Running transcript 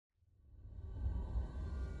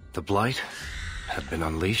The Blight had been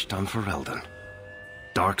unleashed on Ferelden.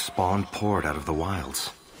 Dark spawn poured out of the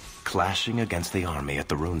wilds, clashing against the army at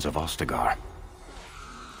the ruins of Ostagar.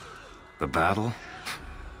 The battle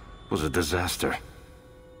was a disaster.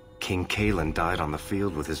 King Cailan died on the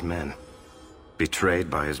field with his men, betrayed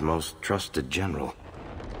by his most trusted general.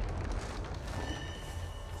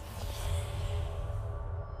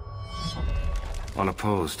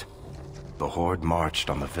 Unopposed, the Horde marched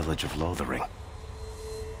on the village of Lothering.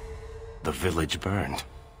 The village burned,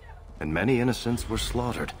 and many innocents were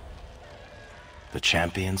slaughtered. The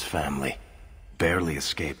champion's family barely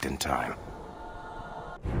escaped in time.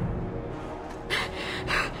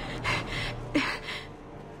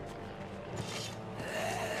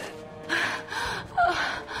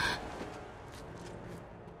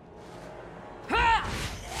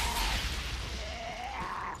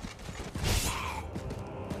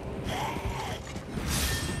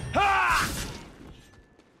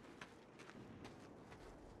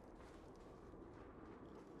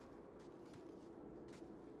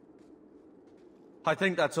 I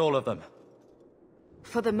think that's all of them.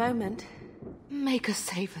 For the moment, make us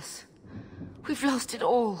save us. We've lost it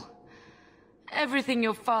all. Everything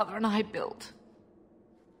your father and I built.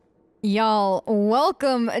 Y'all,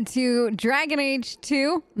 welcome to Dragon Age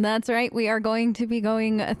 2. That's right, we are going to be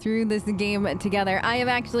going through this game together. I am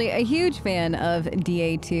actually a huge fan of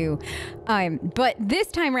DA2. But this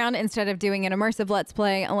time around, instead of doing an immersive Let's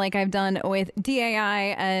Play like I've done with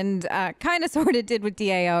DAI and kind of sort of did with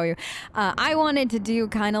DAO, I wanted to do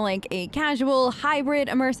kind of like a casual, hybrid,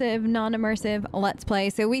 immersive, non-immersive Let's Play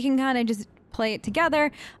so we can kind of just play it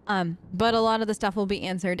together, but a lot of the stuff will be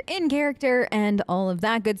answered in character and all of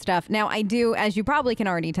that good stuff. Now, I do, as you probably can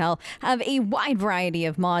already tell, have a wide variety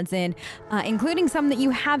of mods in, including some that you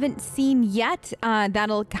haven't seen yet.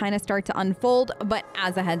 That'll kind of start to unfold, but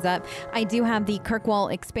as a heads up, I do have the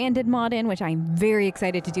Kirkwall expanded mod in, which I'm very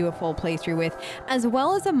excited to do a full playthrough with, as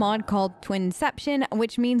well as a mod called Twinception,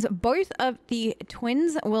 which means both of the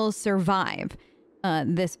twins will survive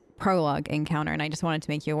this prologue encounter, and I just wanted to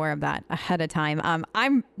make you aware of that ahead of time.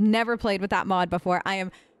 I've never played with that mod before. I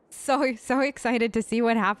am so excited to see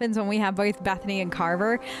what happens when we have both Bethany and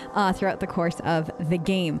Carver throughout the course of the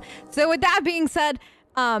game. So with that being said,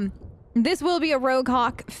 this will be a rogue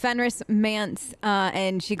Hawke, Fenris Mance,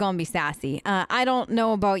 and she gonna be sassy. I don't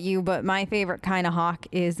know about you, but my favorite kind of Hawke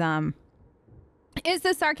is the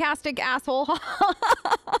sarcastic asshole.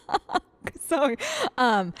 So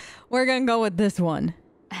we're gonna go with this one.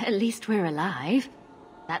 At least we're alive.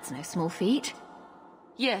 That's no small feat.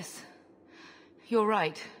 Yes, you're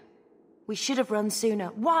right. We should have run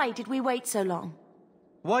sooner. Why did we wait so long?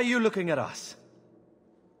 Why are you looking at us?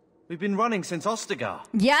 We've been running since Ostagar.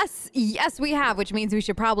 Yes, we have, which means we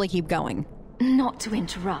should probably keep going. Not to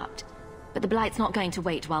interrupt, but the Blight's not going to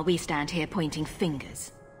wait while we stand here pointing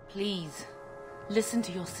fingers. Please, listen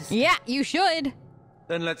to your sister. Yeah, you should.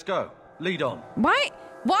 Then let's go. Lead on. Why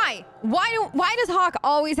does Hawke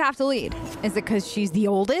always have to lead? Is it because she's the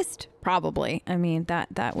oldest? Probably. I mean,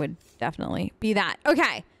 that would definitely be that.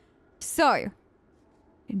 Okay, so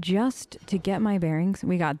just to get my bearings,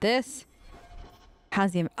 we got this.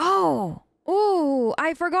 How's the... Oh,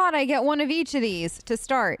 I forgot I get one of each of these to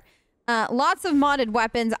start. Lots of modded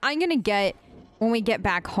weapons. I'm gonna get, when we get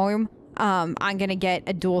back home, I'm gonna get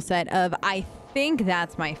a dual set of, I think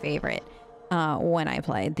that's my favorite when I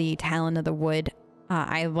play, the Talon of the Wood.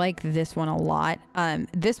 I like this one a lot.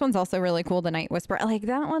 This one's also really cool, the Night Whisper. I like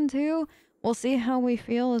that one too. We'll see how we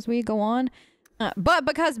feel as we go on. But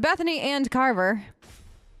because Bethany and Carver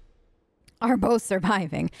are both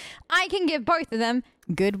surviving, I can give both of them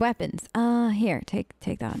good weapons. Here,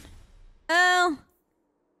 take that. Well,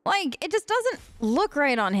 like, it just doesn't look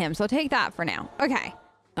right on him, so take that for now. Okay.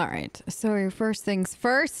 All right, so first things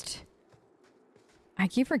first. I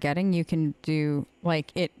keep forgetting you can do,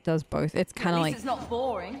 like, it does both. It's kind of like... It's not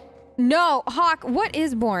boring. No, Hawke, what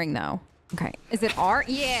is boring, though? Okay, is it R?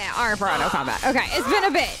 Yeah, R for auto combat. Okay, it's been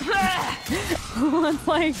a bit. Let's,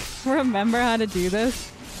 like, remember how to do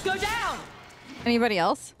this. Go down! Anybody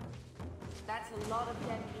else? That's a lot of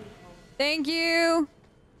dead people. Thank you.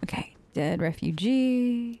 Okay, dead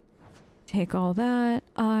refugee. Take all that.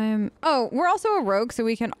 Oh, we're also a rogue, so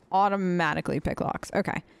we can automatically pick locks.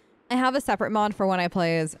 Okay. I have a separate mod for when I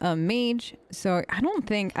play as a mage, so I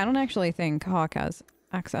don't actually think Hawke has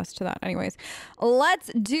access to that. Anyways, let's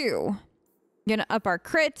do, gonna up our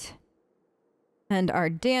crit and our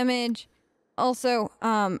damage. Also,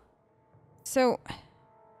 so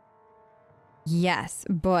yes,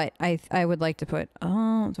 but I would like to put,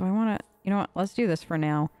 oh, do I want to, you know what? Let's do this for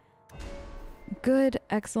now. Good,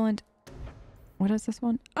 excellent, what is this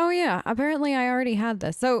one? Oh yeah, apparently I already had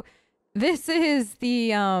this. So this is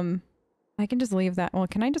the, I can just leave that. Well,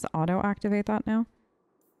 can I just auto activate that now?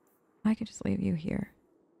 I could just leave you here.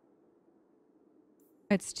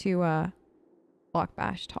 It's to, block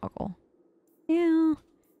bash toggle. Yeah.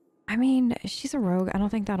 I mean, she's a rogue. I don't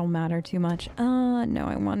think that'll matter too much. No,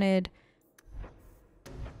 I wanted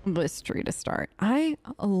this tree to start. I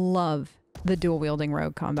love the dual wielding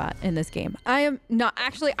rogue combat in this game. I am not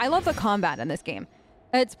actually, I love the combat in this game.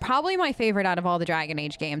 It's probably my favorite out of all the Dragon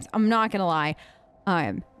Age games. I'm not gonna lie.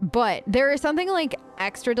 But there is something like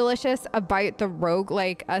extra delicious about the rogue,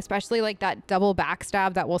 like especially like that double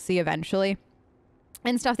backstab that we'll see eventually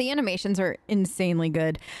and stuff. The animations are insanely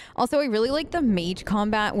good. Also, I really like the mage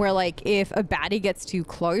combat where like if a baddie gets too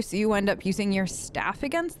close, you end up using your staff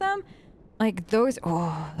against them. Like those,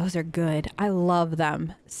 oh, those are good. I love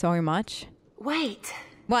them so much. Wait.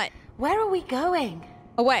 What? Where are we going?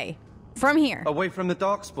 Away. From here. Away from the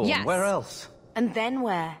Darkspawn? Yes. Where else? And then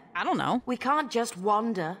where? I don't know. We can't just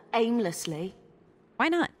wander aimlessly. Why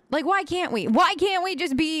not? Like, why can't we? Why can't we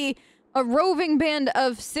just be a roving band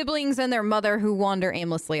of siblings and their mother who wander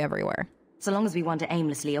aimlessly everywhere? So long as we wander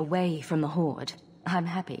aimlessly away from the Horde, I'm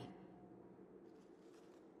happy.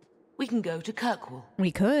 We can go to Kirkwall.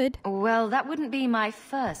 We could. Well, that wouldn't be my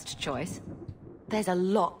first choice. There's a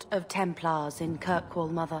lot of Templars in Kirkwall,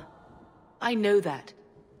 Mother. I know that,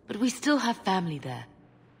 but we still have family there.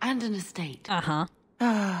 And an estate. Uh-huh.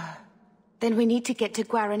 Then we need to get to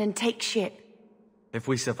Gwarin and take ship. If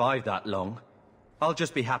we survive that long, I'll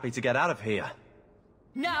just be happy to get out of here.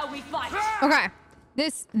 Now we fight! Okay.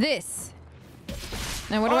 This.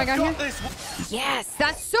 Now, what do I got here? This. Yes,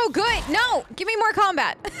 that's so good. No, give me more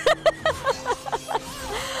combat.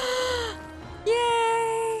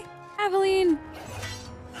 Yay, Aveline.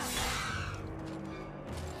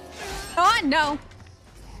 Oh, no.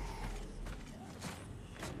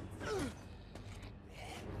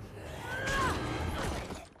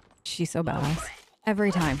 She's so badass.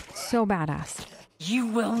 Every time. So badass. You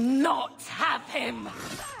will not have him!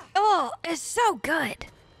 Oh, it's so good.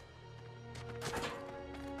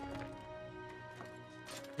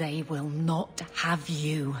 They will not have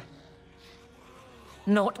you.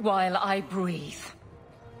 Not while I breathe.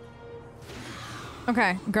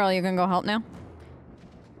 Okay, girl, you can go help now.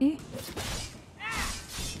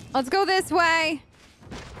 Let's go this way.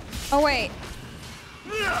 Oh, wait.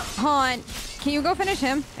 Han, can you go finish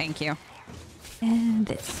him? Thank you. And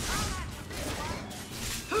this.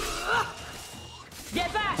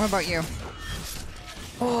 Get back! What about you?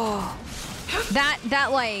 Oh. That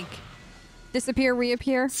like, disappear,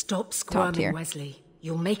 reappear? Stop Top squirming, tier. Wesley.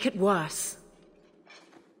 You'll make it worse.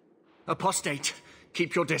 Apostate,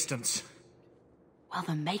 keep your distance. Well,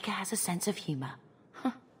 the Maker has a sense of humor.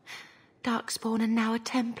 Huh. Darkspawn and now a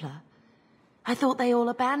Templar. I thought they all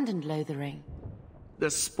abandoned Lothering. The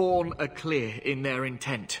Spawn are clear in their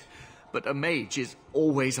intent, but a mage is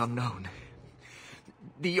always unknown.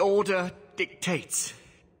 The Order dictates.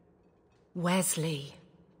 Wesley.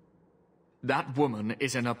 That woman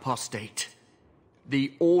is an apostate.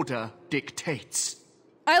 The Order dictates.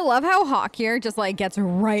 I love how Hawke here just like gets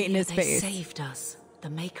right in his They face. saved us. The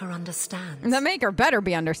Maker understands. The Maker better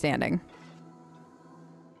be understanding.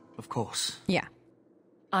 Of course. Yeah.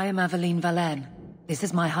 I am Aveline Valenne. This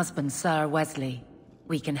is my husband, Sir Wesley.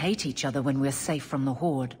 We can hate each other when we're safe from the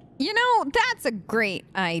Horde. You know, that's a great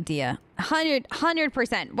idea.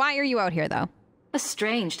 100%. Why are you out here, though? A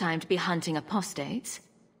strange time to be hunting apostates.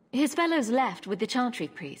 His fellows left with the Chantry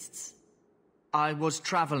priests. I was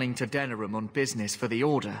traveling to Denerim on business for the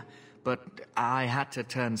Order, but I had to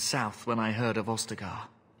turn south when I heard of Ostagar.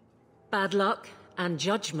 Bad luck and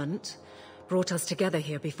judgment brought us together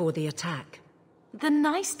here before the attack. The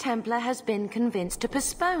nice Templar has been convinced to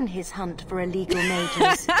postpone his hunt for illegal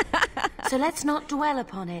mages. So let's not dwell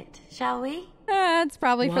upon it, shall we? It's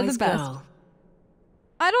probably for the Wise best. girl.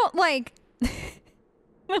 I don't like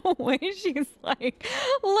the way she's like,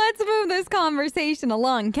 let's move this conversation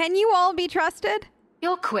along. Can you all be trusted?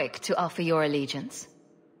 You're quick to offer your allegiance.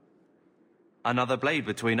 Another blade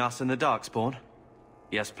between us and the Darkspawn?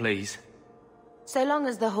 Yes, please. So long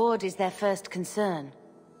as the Horde is their first concern.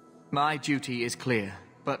 My duty is clear,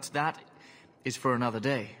 but that is for another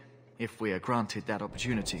day, if we are granted that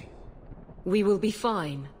opportunity. We will be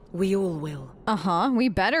fine. We all will. Uh-huh, we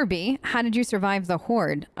better be. How did you survive the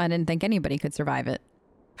Horde? I didn't think anybody could survive it.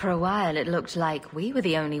 For a while, it looked like we were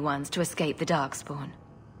the only ones to escape the Darkspawn.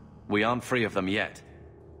 We aren't free of them yet.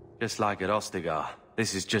 Just like at Ostagar,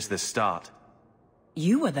 this is just the start.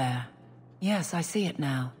 You were there. Yes, I see it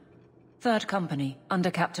now. Third Company, under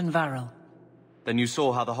Captain Varrel. Then you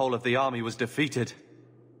saw how the whole of the army was defeated.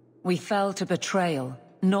 We fell to betrayal,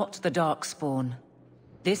 not the Darkspawn.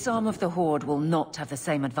 This arm of the Horde will not have the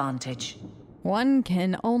same advantage. One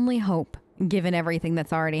can only hope, given everything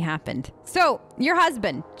that's already happened. So, your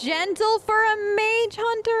husband, gentle for a mage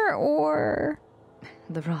hunter, or...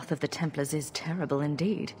 The wrath of the Templars is terrible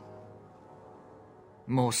indeed.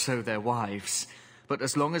 More so their wives. But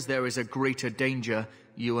as long as there is a greater danger,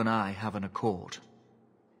 you and I have an accord.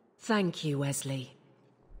 Thank you, Wesley.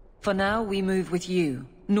 For now, we move with you.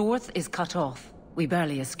 North is cut off. We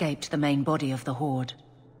barely escaped the main body of the Horde.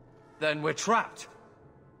 Then we're trapped.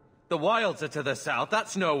 The wilds are to the south.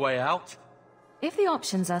 That's no way out. If the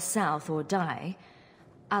options are south or die,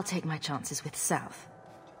 I'll take my chances with south.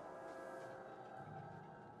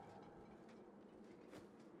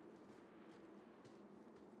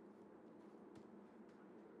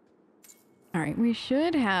 All right, we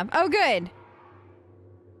should have... Oh, good.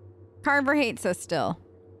 Carver hates us still.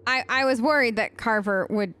 I was worried that Carver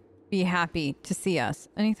would be happy to see us.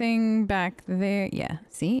 Anything back there? Yeah.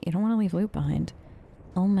 See? You don't want to leave loot behind.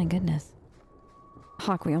 Oh my goodness.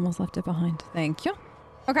 Hawke, we almost left it behind. Thank you.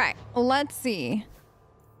 Okay, let's see.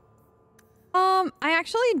 I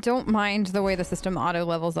actually don't mind the way the system auto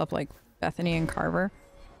levels up like Bethany and Carver.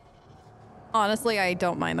 Honestly, I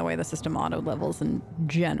don't mind the way the system auto levels in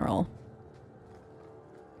general.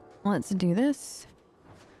 Let's do this.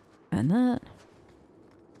 And that.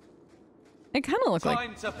 They kind of look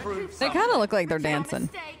like... They kind of look like they're dancing.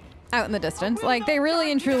 Out in the distance. Like, they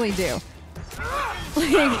really and truly do.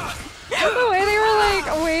 Like, the way they were,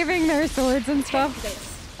 like, waving their swords and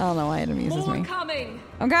stuff. I don't know why it amuses me.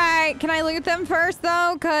 Okay, can I loot them first,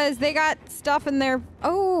 though? Because they got stuff in their...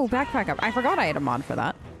 Oh, backpack up. I forgot I had a mod for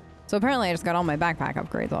that. So apparently I just got all my backpack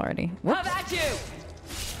upgrades already. Whoops. How about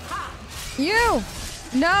you? You!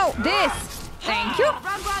 No, this! Thank you. Run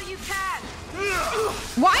while you can.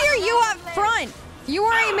 Why are you up front? You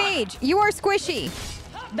are a mage. You are squishy.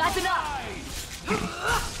 That's enough.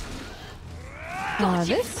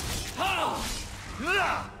 This?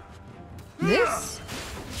 This?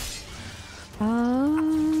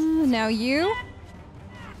 Now you?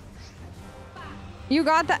 You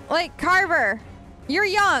got that? Like, Carver, you're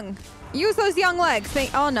young. Use those young legs.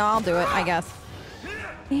 Oh no, I'll do it, I guess.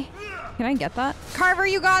 Can I get that? Carver,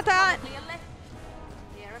 you got that?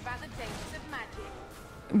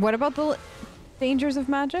 What about the dangers of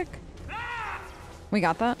magic? We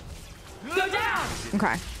got that? Go down!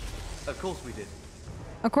 Okay. Of course we did.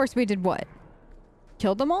 Of course we did what?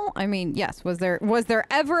 Killed them all? I mean, yes. Was there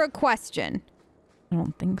ever a question? I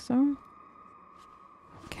don't think so.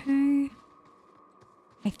 Okay.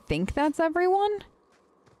 I think that's everyone.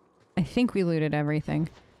 I think we looted everything.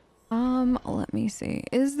 Let me see.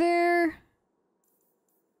 Is there...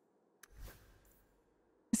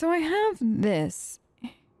 So I have this.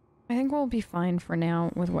 I think we'll be fine for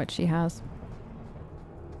now with what she has.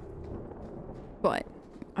 But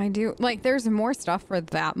I do... Like, there's more stuff for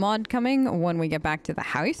that mod coming when we get back to the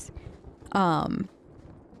house. And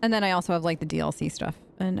then I also have, like, the DLC stuff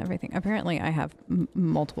and everything. Apparently, I have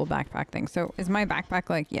multiple backpack things. So is my backpack,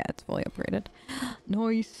 like... Yeah, it's fully upgraded.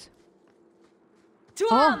 Nice. To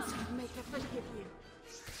arms! Make her forgive you.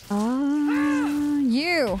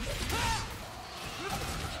 You.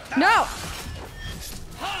 No!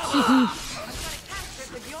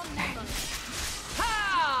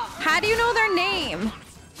 How do you know their name?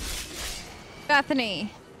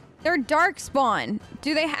 Bethany. They're Darkspawn.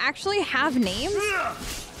 Do they actually have names?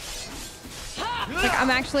 Like, I'm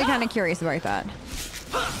actually kind of curious about that.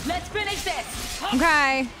 Let's finish this!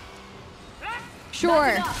 Okay.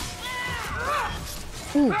 Sure.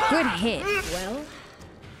 Ooh, good hit. Well,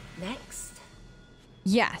 next.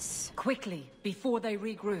 Yes. Quickly, before they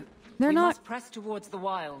regroup. They're we not... must press towards the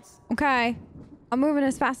wilds. Okay. I'm moving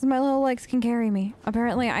as fast as my little legs can carry me.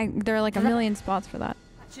 Apparently, there are like a million spots for that.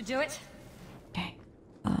 That should do it. Okay.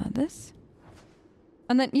 This.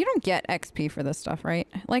 And then you don't get XP for this stuff, right?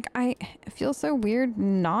 Like, I feel so weird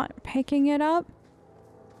not picking it up.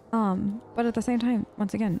 But at the same time,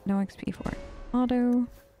 once again, no XP for it. Auto.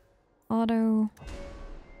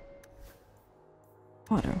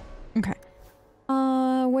 Okay.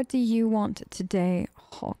 What do you want today,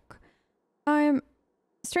 Hawke?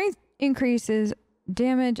 Strength increases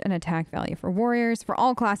damage and attack value for warriors. For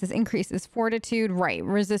all classes, increases fortitude. Right,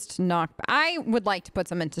 resist knockback. I would like to put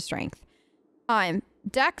some into strength.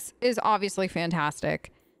 Dex is obviously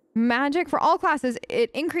fantastic. Magic for all classes, it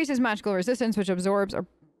increases magical resistance, which absorbs or...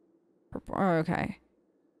 Okay.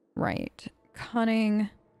 Right. Cunning.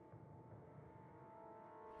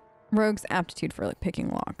 Rogue's aptitude for, like, picking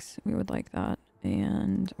locks. We would like that.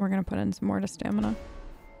 And we're gonna put in some more to stamina.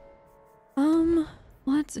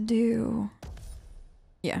 Let's do...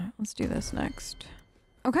 Yeah, let's do this next.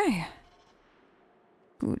 Okay.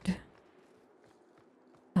 Good.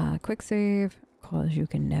 Quick save, cause you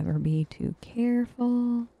can never be too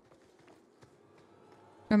careful.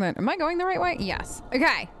 And then, am I going the right way? Yes.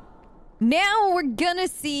 Okay. Now we're gonna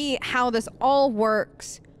see how this all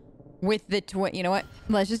works with the twin. You know what?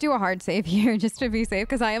 Let's just do a hard save here just to be safe,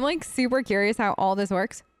 because I am like super curious how all this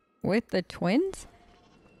works with the twins.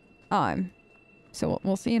 So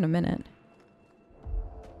we'll see in a minute.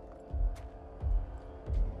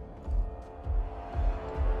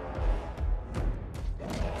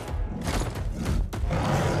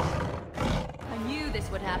 This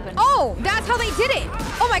would happen. Oh, that's how they did it.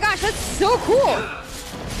 Oh my gosh, that's so cool.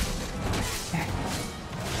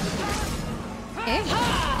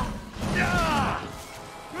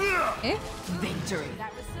 Victory.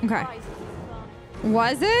 Okay.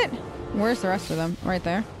 Was it? Where's the rest of them? Right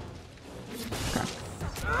there. Okay.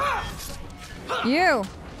 You.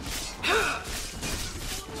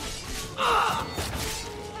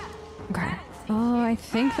 Okay. Oh, I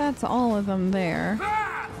think that's all of them there.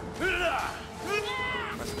 I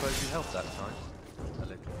suppose you helped that time. A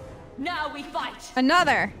little. Now we fight.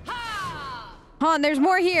 Another. Hold on, there's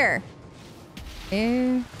more here.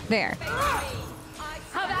 There.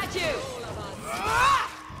 How about you?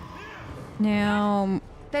 Now.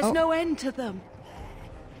 There's no end to them.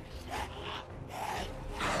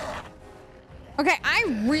 Okay,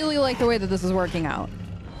 I really like the way that this is working out.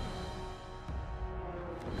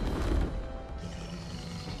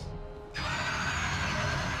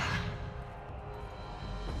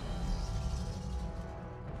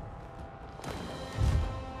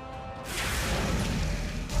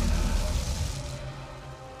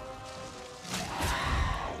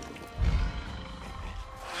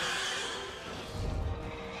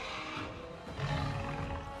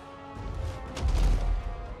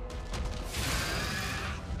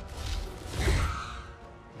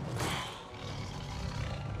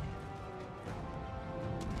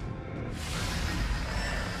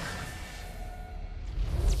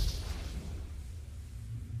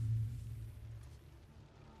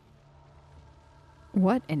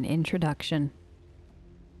 What an introduction.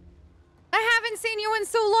 I haven't seen you in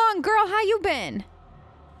so long, girl. How you been?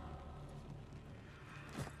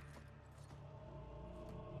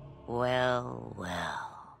 Well,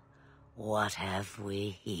 well. What have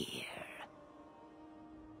we here?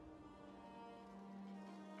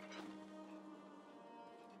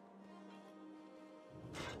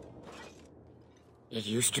 It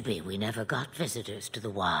used to be we never got visitors to the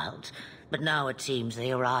wilds, but now it seems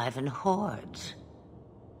they arrive in hordes.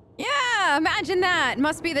 Yeah, imagine that.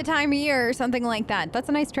 Must be the time of year or something like that. That's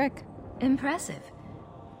a nice trick. Impressive.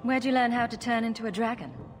 Where'd you learn how to turn into a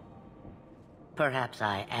dragon? Perhaps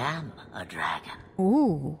I am a dragon.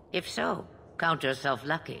 Ooh. If so, count yourself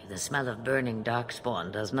lucky. The smell of burning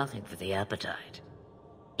darkspawn does nothing for the appetite.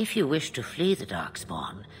 If you wish to flee the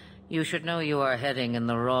darkspawn, you should know you are heading in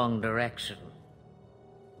the wrong direction.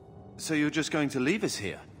 So you're just going to leave us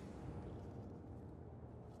here?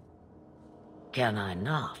 Can I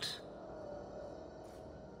not?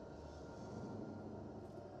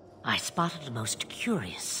 I spotted a most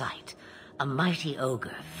curious sight. A mighty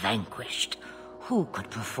ogre vanquished. Who could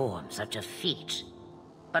perform such a feat?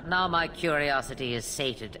 But now my curiosity is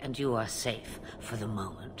sated and you are safe for the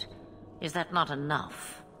moment. Is that not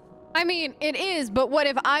enough? I mean, it is, but what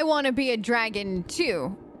if I want to be a dragon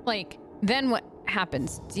too? Like, then what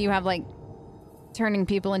happens? Do you have, like, turning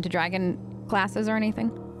people into dragon classes or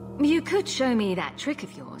anything? You could show me that trick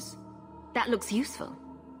of yours. That looks useful.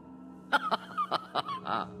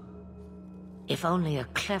 If only a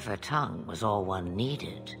clever tongue was all one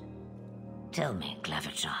needed. Tell me,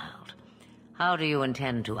 clever child, how do you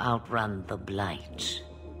intend to outrun the Blight?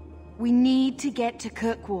 We need to get to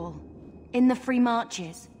Kirkwall, in the Free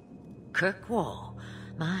Marches. Kirkwall?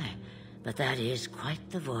 My, but that is quite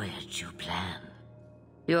the voyage you plan.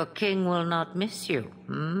 Your king will not miss you,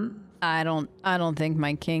 hmm? I don't think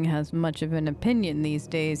my king has much of an opinion these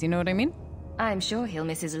days, you know what I mean? I'm sure he'll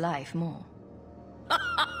miss his life more.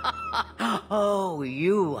 Oh,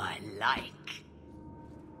 you I like.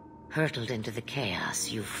 Hurtled into the chaos,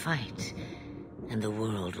 you fight, and the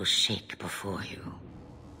world will shake before you.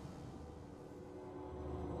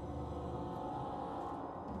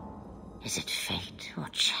 Is it fate or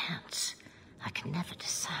chance? I can never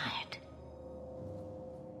decide.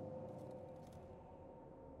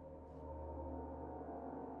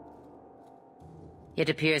 It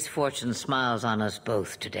appears fortune smiles on us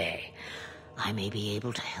both today. I may be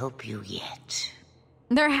able to help you yet.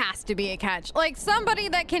 There has to be a catch. Like, somebody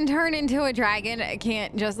that can turn into a dragon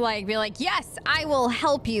can't just, like, be like, yes, I will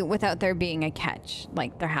help you without there being a catch.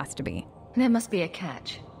 Like, there has to be. There must be a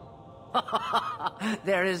catch.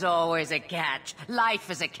 There is always a catch. Life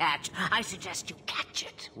is a catch. I suggest you catch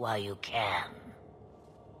it while you can.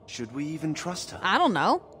 Should we even trust her? I don't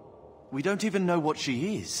know. We don't even know what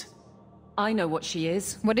she is. I know what she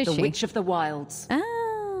is. What is she? The Witch of the Wilds.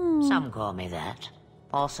 Oh. Some call me that.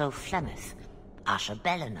 Also Flemeth. Asha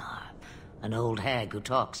Belinar. An old hag who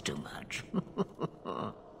talks too much.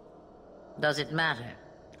 Does it matter?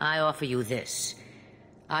 I offer you this.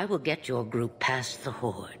 I will get your group past the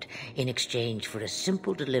Horde in exchange for a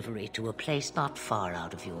simple delivery to a place not far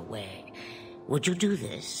out of your way. Would you do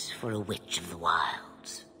this for a Witch of the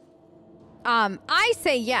Wilds? I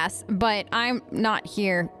say yes, but I'm not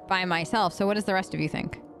here by myself, so what does the rest of you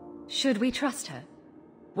think? Should we trust her?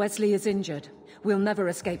 Wesley is injured. We'll never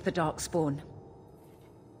escape the Darkspawn.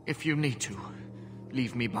 If you need to,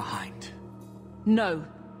 leave me behind. No.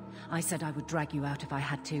 I said I would drag you out if I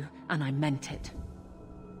had to, and I meant it.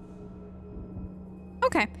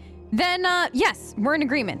 Okay. Then, yes, we're in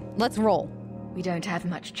agreement. Let's roll. We don't have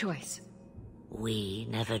much choice. We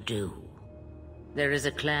never do. There is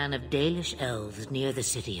a clan of Dalish elves near the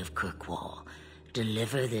city of Kirkwall.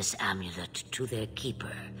 Deliver this amulet to their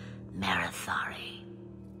keeper, Marathari.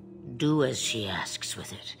 Do as she asks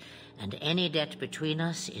with it, and any debt between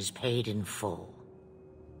us is paid in full.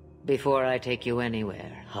 Before I take you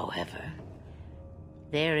anywhere, however,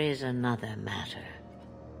 there is another matter.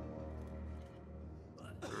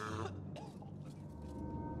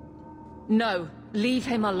 No, leave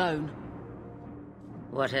him alone.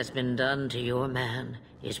 What has been done to your man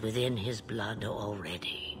is within his blood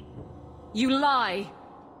already. You lie!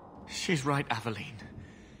 She's right, Aveline.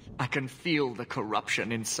 I can feel the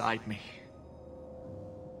corruption inside me.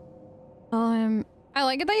 I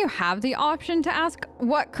like it that you have the option to ask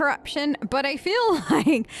what corruption, but I feel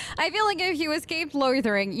like if you escaped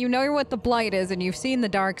Lothering, you know what the Blight is and you've seen the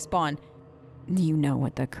Darkspawn. You know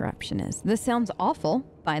what the corruption is. This sounds awful,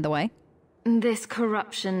 by the way. This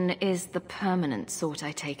corruption is the permanent sort,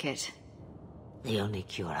 I take it. The only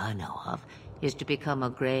cure I know of is to become a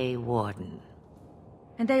Grey Warden.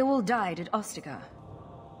 And they all died at Ostagar?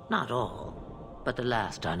 Not all, but the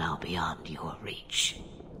last are now beyond your reach.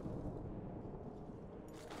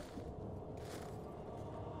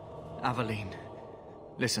 Aveline,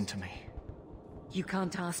 listen to me. You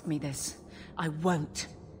can't ask me this. I won't.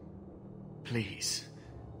 Please.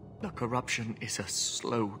 The corruption is a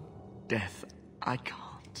slow death. I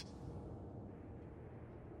can't.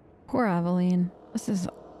 Poor Aveline. This is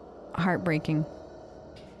heartbreaking.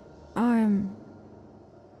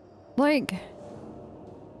 Like,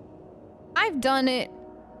 I've done it.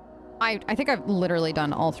 I think I've literally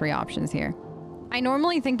done all three options here. I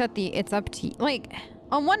normally think that it's up to you. Like,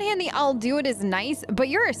 on one hand, the I'll do it is nice, but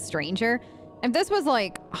you're a stranger. If this was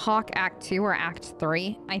like Hawke Act 2 or Act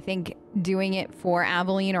 3, I think doing it for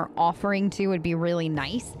Aveline or offering to would be really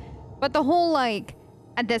nice. But the whole, like,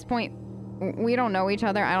 at this point, we don't know each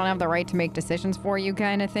other. I don't have the right to make decisions for you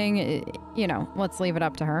kind of thing. You know, let's leave it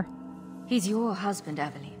up to her. He's your husband,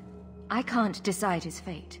 Aveline. I can't decide his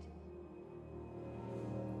fate.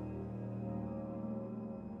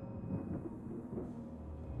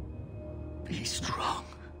 Be strong,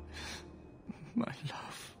 my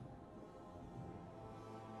love.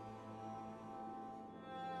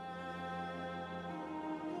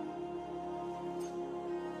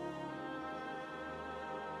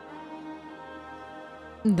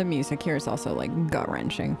 The music here is also, like,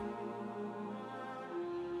 gut-wrenching.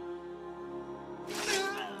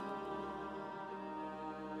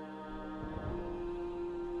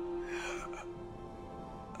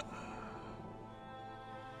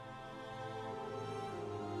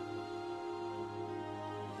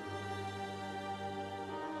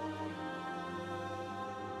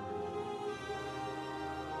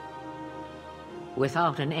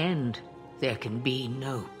 Without an end, there can be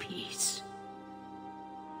no peace.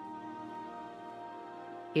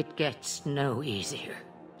 It gets no easier.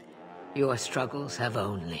 Your struggles have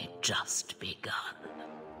only just begun.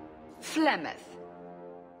 Flemeth.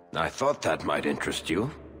 I thought that might interest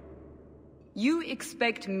you. You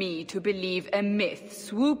expect me to believe a myth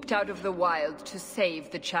swooped out of the wild to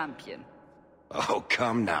save the champion? Oh,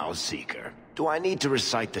 come now, Seeker. Do I need to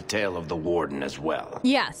recite the tale of the Warden as well?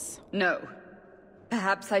 Yes. No.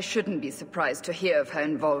 Perhaps I shouldn't be surprised to hear of her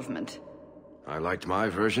involvement. I liked my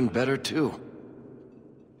version better, too.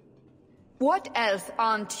 What else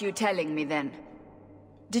aren't you telling me, then?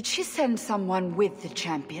 Did she send someone with the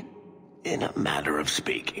champion? In a matter of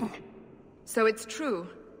speaking. So it's true.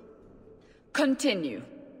 Continue.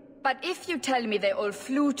 But if you tell me they all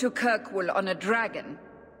flew to Kirkwall on a dragon...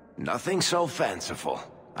 Nothing so fanciful,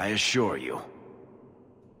 I assure you.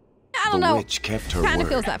 I don't know. The witch kept her Kinda word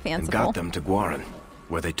feels that and fanciful. got them to Guaran,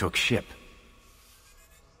 where they took ship.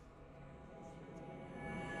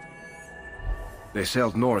 They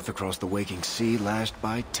sailed north across the waking sea, lashed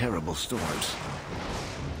by terrible storms.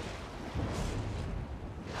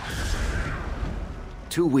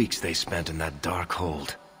 2 weeks they spent in that dark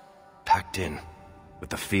hold, packed in with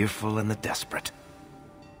the fearful and the desperate.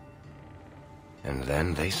 And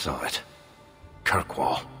then they saw it.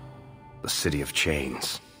 Kirkwall, the city of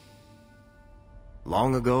chains.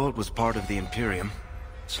 Long ago it was part of the Imperium,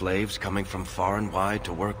 slaves coming from far and wide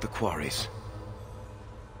to work the quarries.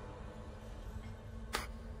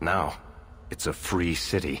 Now, it's a free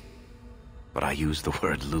city, but I use the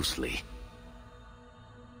word loosely.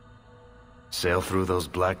 Sail through those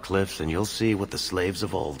black cliffs and you'll see what the slaves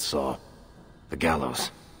of old saw. The gallows,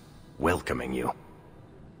 welcoming you.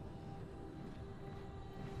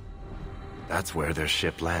 That's where their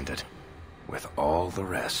ship landed, with all the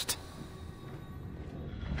rest.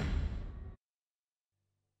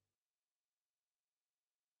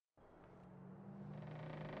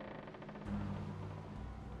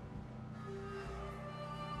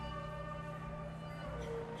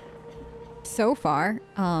 So far,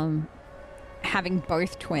 having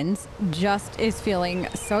both twins just is feeling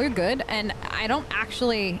so good, and I don't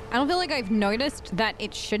feel like I've noticed that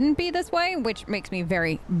it shouldn't be this way, which makes me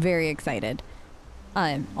very, very excited,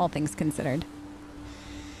 all things considered.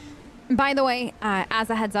 By the way, as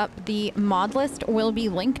a heads up, the mod list will be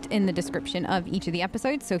linked in the description of each of the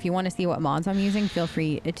episodes, so if you want to see what mods I'm using, feel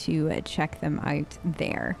free to check them out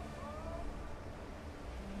there.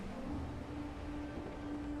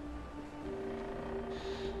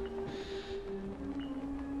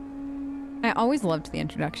 I always loved the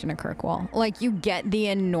introduction of Kirkwall. Like, you get the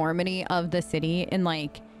enormity of the city and,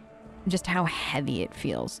 like, just how heavy it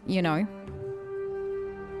feels, you know?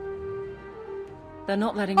 They're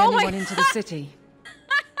not letting anyone into the city.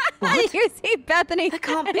 What? You see Bethany That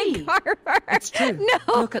can't and be. Carver. It's true.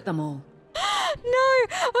 No. Look at them all. No.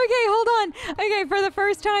 Okay, hold on. Okay, for the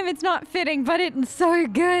first time, it's not fitting, but it's so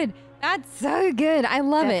good. That's so good. I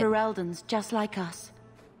love They're it. Ferelden's, just like us.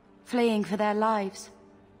 Fleeing for their lives.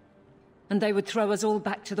 And they would throw us all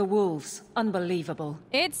back to the wolves. Unbelievable.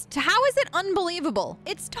 How is it unbelievable?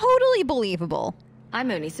 It's totally believable.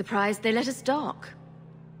 I'm only surprised they let us dock.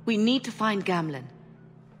 We need to find Gamlen.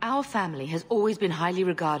 Our family has always been highly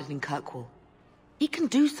regarded in Kirkwall. He can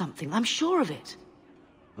do something, I'm sure of it.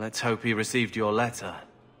 Let's hope he received your letter.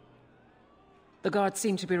 The guards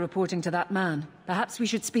seem to be reporting to that man. Perhaps we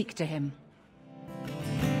should speak to him.